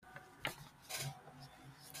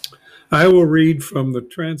I will read from the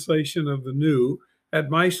translation of the New at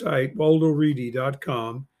my site,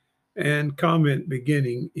 waldoreedy.com, and comment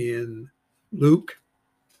beginning in Luke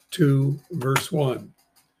 2, verse 1.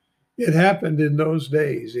 It happened in those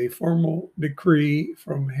days, a formal decree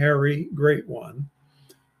from Harry, Great One.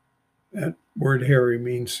 That word Harry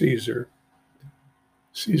means Caesar.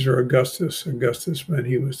 Caesar Augustus. Augustus meant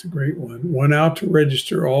he was the Great One. Went out to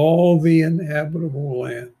register all the inhabitable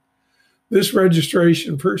land. This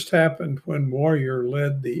registration first happened when Warrior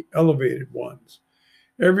led the elevated ones.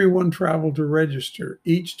 Everyone traveled to register,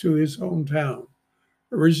 each to his hometown.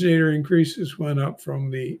 Originator increases went up from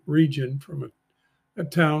the region from a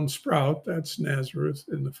town sprout, that's Nazareth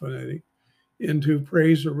in the phonetic, into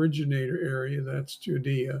praise originator area, that's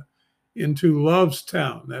Judea, into Love's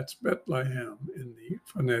town, that's Bethlehem in the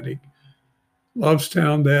phonetic. Love's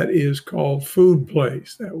town, that is called food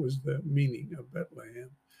place. That was the meaning of Bethlehem,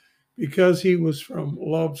 because he was from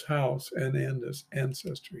Love's house and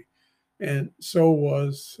ancestry. And so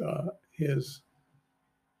was his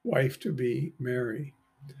wife to be Mary.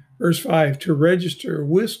 Verse 5, to register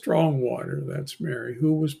with strong water, that's Mary,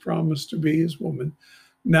 who was promised to be his woman,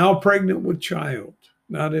 now pregnant with child,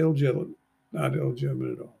 not illegitimate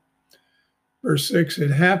at all. Verse 6,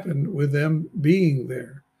 it happened with them being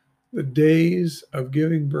there. The days of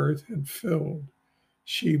giving birth had filled.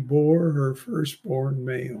 She bore her firstborn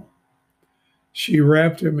male. She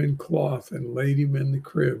wrapped him in cloth and laid him in the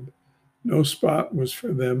crib. No spot was for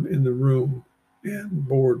them in the room and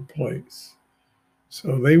board place.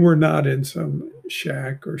 So they were not in some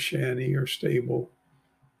shack or shanty or stable.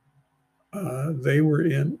 They were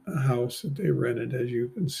in a house that they rented, as you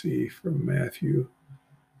can see from Matthew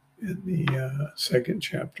in the second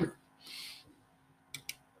chapter.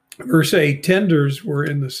 Verse 8, tenders were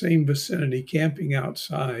in the same vicinity, camping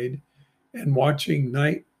outside and watching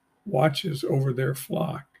night watches over their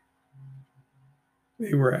flock.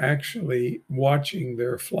 They were actually watching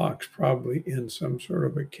their flocks, probably in some sort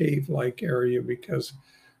of a cave-like area, because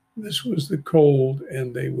this was the cold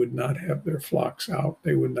and they would not have their flocks out.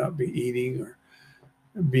 They would not be eating or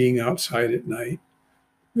being outside at night.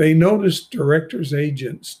 They noticed director's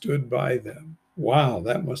agent stood by them. Wow,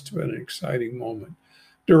 that must have been an exciting moment.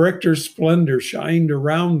 Director's splendor shined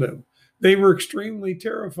around them. They were extremely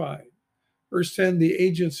terrified. Verse 10, the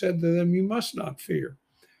agent said to them, you must not fear.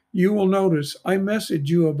 You will notice I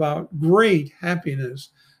message you about great happiness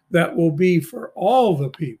that will be for all the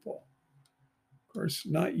people. Of course,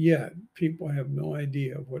 not yet. People have no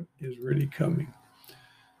idea what is really coming.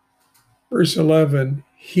 Verse 11,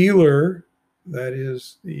 healer, that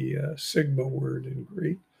is the sigma word in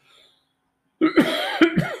Greek,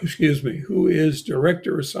 excuse me, who is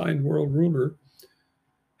director assigned world ruler,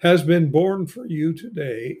 has been born for you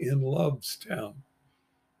today in Love's town.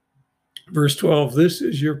 Verse 12, this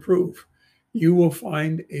is your proof. You will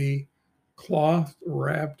find a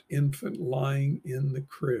cloth-wrapped infant lying in the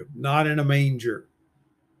crib, not in a manger.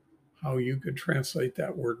 How you could translate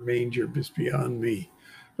that word manger is beyond me.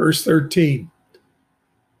 Verse 13,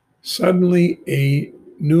 suddenly a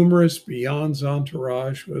numerous beyond's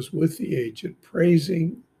entourage was with the agent,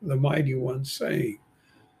 praising the mighty one, saying,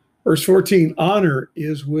 verse 14, honor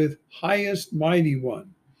is with highest mighty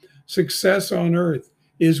one. Success on earth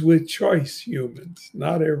is with choice humans,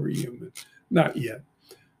 not every human, not yet.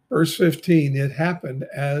 Verse 15, it happened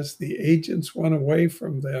as the agents went away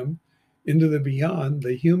from them into the beyond,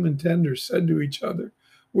 the human tenders said to each other,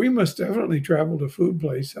 we must definitely travel to food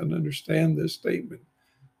place and understand this statement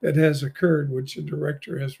that has occurred, which the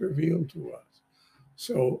director has revealed to us.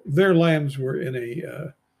 So their lambs were in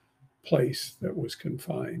a place that was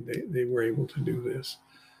confined. They were able to do this.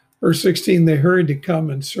 Verse 16, they hurried to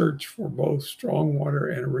come and search for both strong water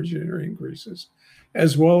and originator increases,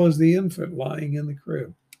 as well as the infant lying in the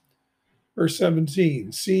crib. Verse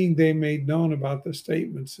 17, seeing they made known about the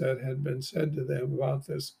statements that had been said to them about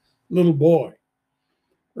this little boy.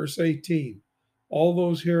 Verse 18, all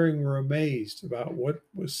those hearing were amazed about what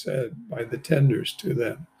was said by the tenders to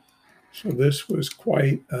them. So this was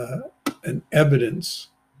quite an evidence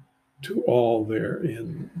to all there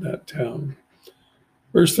in that town.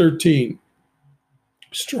 Verse 13,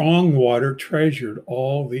 strong water treasured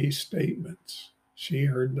all these statements. She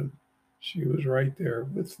heard them. She was right there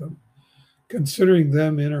with them. Considering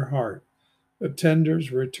them in her heart, the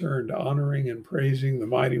tenders returned, honoring and praising the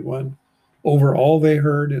mighty one over all they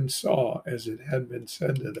heard and saw as it had been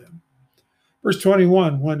said to them. Verse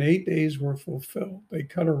 21, when 8 days were fulfilled, they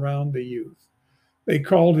cut around the youth. They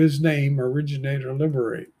called his name Originator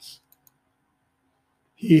Liberates.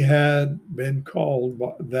 He had been called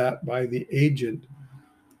that by the agent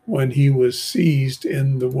when he was seized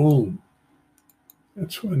in the womb.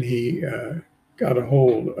 That's when he got a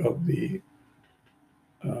hold of the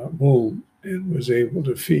womb and was able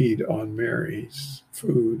to feed on Mary's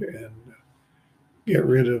food and get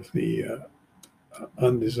rid of the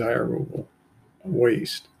undesirable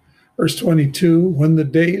waste. Verse 22, when the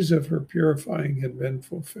days of her purifying had been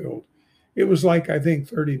fulfilled, it was like, I think,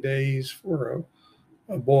 30 days for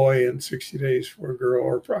a boy and 60 days for a girl,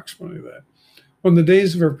 or approximately that. When the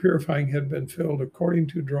days of her purifying had been filled, according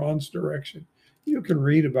to Drawn's direction, you can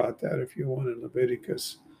read about that if you want in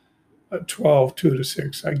Leviticus 12, 2 to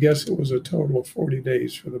 6. I guess it was a total of 40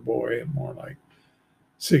 days for the boy and more like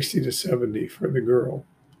 60 to 70 for the girl.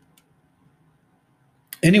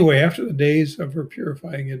 Anyway, after the days of her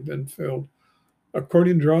purifying had been filled,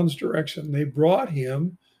 according to Drawn's direction, they brought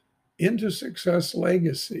him into Success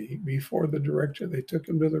Legacy before the director. They took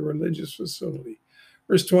him to the religious facility.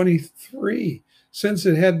 Verse 23, since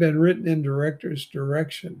it had been written in director's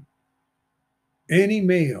direction, any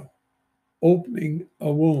male opening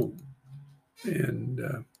a womb, and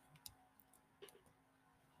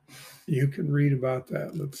you can read about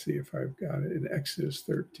that. Let's see if I've got it in Exodus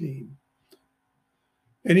 13.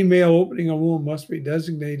 Any male opening a womb must be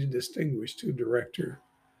designated distinguished to director.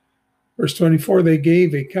 Verse 24, they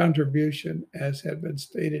gave a contribution as had been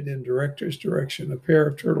stated in director's direction, a pair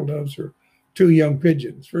of turtle doves or 2 young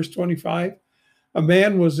pigeons. Verse 25, a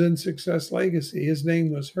man was in Success Legacy. His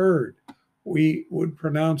name was Herd. We would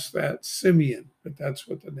pronounce that Simeon, but that's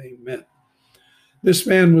what the name meant. This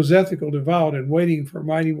man was ethical, devout, and waiting for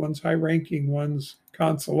Mighty One's high-ranking one's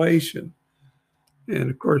consolation.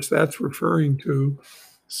 And of course, that's referring to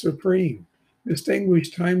Supreme.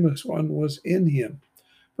 Distinguished, timeless one was in him.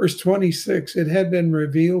 Verse 26, it had been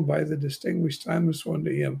revealed by the distinguished, timeless one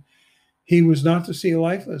to him. He was not to see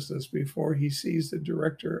lifelessness before he sees the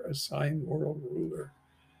director assigned world ruler.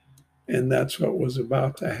 And that's what was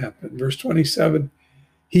about to happen. Verse 27,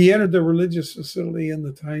 he entered the religious facility in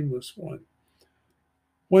the timeless one.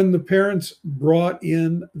 When the parents brought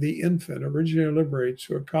in the infant, originally liberated,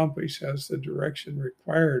 to accomplish as the direction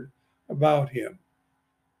required about him.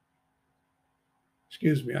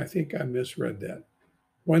 Excuse me, I think I misread that.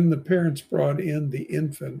 When the parents brought in the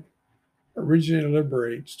infant, originally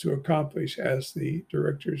liberates, to accomplish as the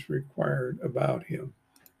directors required about him.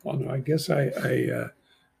 Well, no, I guess I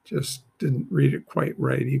just didn't read it quite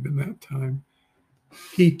right even that time.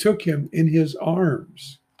 He took him in his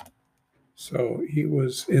arms. So he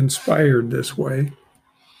was inspired this way.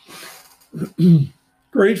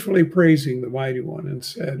 Gratefully praising the Mighty One and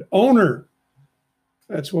said, owner.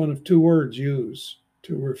 That's one of 2 words used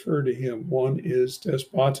to refer to him. One is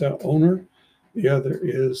despota, owner. The other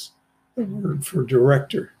is the word for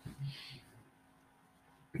director.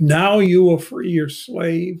 Now you will free your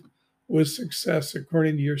slave with success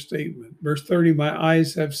according to your statement. Verse 30, my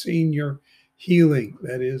eyes have seen your healing.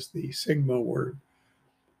 That is the Sigma word.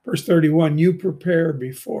 Verse 31, you prepare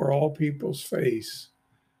before all people's face,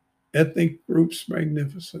 ethnic groups'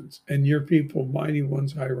 magnificence, and your people, mighty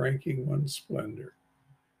ones, high-ranking ones, splendor.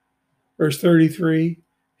 Verse 33,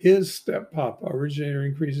 his step-papa, originator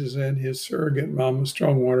increases, and his surrogate mama,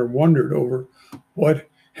 Strongwater, wondered over what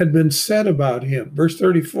had been said about him. Verse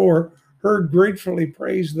 34, Herd gratefully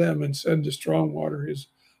praised them and said to Strongwater, his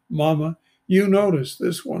mama, you notice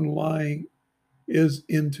this one lying is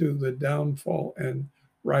into the downfall and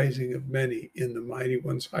rising of many in the mighty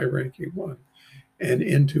one's high-ranking one, and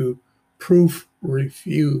into proof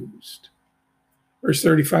refused. Verse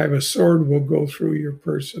 35, a sword will go through your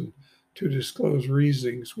person to disclose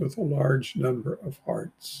reasonings with a large number of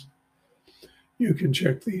hearts. You can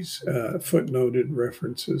check these footnoted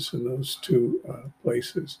references in those 2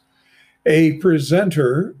 places. A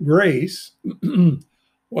presenter, Grace,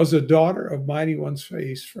 was a daughter of Mighty One's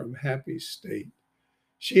face from Happy State.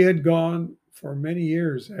 She had gone for many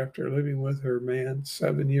years after living with her man,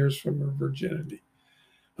 7 years from her virginity.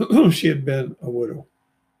 She had been a widow.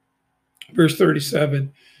 Verse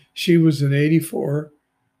 37, she was an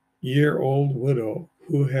 84-year-old widow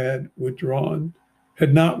who had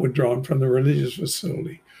not withdrawn from the religious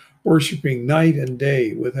facility, worshiping night and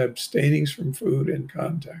day with abstainings from food and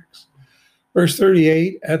contacts. Verse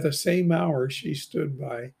 38, at the same hour she stood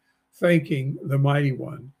by, thanking the Mighty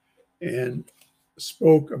One, and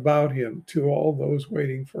spoke about him to all those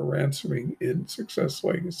waiting for ransoming in Success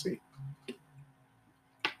Legacy.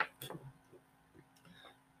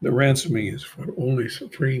 The ransoming is what only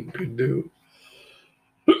Supreme could do.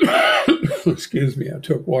 Excuse me, I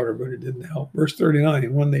took water, but it didn't help. Verse 39,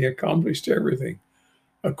 and when they accomplished everything,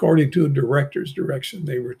 according to a director's direction,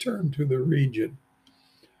 they returned to the region,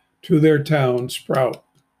 to their town, Sprout.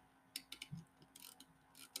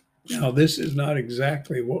 Now, this is not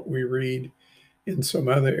exactly what we read in some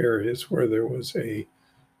other areas where there was a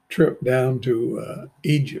trip down to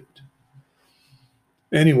Egypt.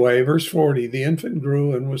 Anyway, verse 40, the infant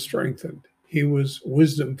grew and was strengthened. He was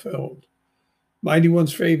wisdom filled. Mighty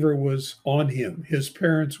One's favor was on him. His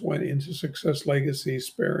parents went into Success Legacy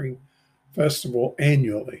Sparing Festival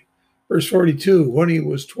annually. Verse 42, when he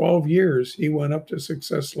was 12 years, he went up to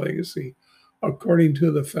Success Legacy according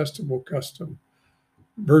to the festival custom.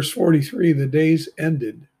 Verse 43, the days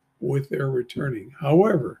ended with their returning.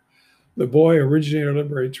 However, the boy Originator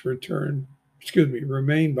Liberates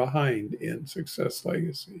remained behind in Success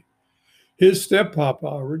Legacy. His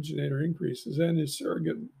steppapa, Originator Increases, and his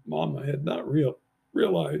surrogate mama had not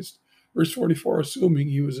realized, verse 44, assuming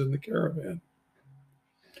he was in the caravan.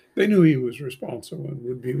 They knew he was responsible and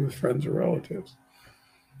would be with friends or relatives.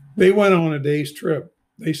 They went on a day's trip.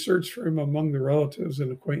 They searched for him among the relatives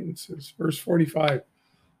and acquaintances. Verse 45,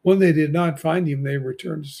 when they did not find him, they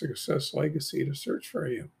returned to Success Legacy to search for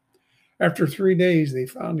him. After 3 days, they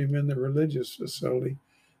found him in the religious facility,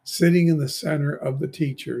 sitting in the center of the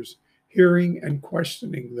teachers, hearing and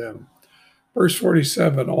questioning them. Verse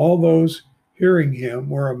 47, all those hearing him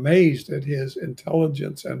were amazed at his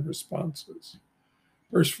intelligence and responses.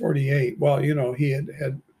 Verse 48, well, he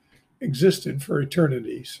had existed for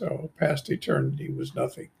eternity, so past eternity was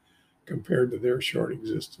nothing compared to their short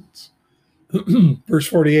existence. Verse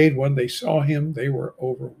 48, when they saw him, they were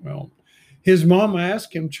overwhelmed. His mom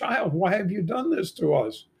asked him, child, why have you done this to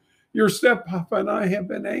us? Your steppapa and I have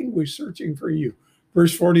been anguished searching for you.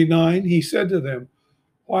 Verse 49, he said to them,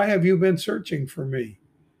 why have you been searching for me?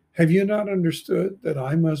 Have you not understood that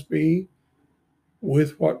I must be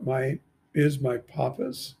with what is my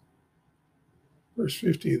papa's? Verse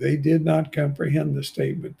 50, they did not comprehend the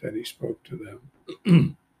statement that he spoke to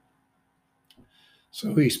them.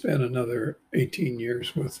 So he spent another 18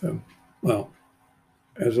 years with them. Well,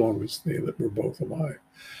 as long as they were both alive.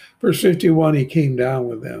 Verse 51, he came down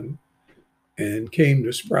with them and came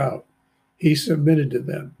to Sprout. He submitted to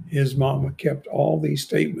them. His mama kept all these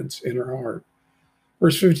statements in her heart.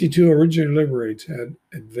 Verse 52, Originator Liberates had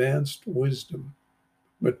advanced wisdom,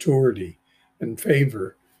 maturity, and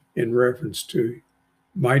favor in reference to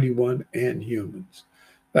Mighty One and humans.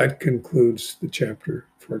 That concludes the chapter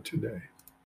for today.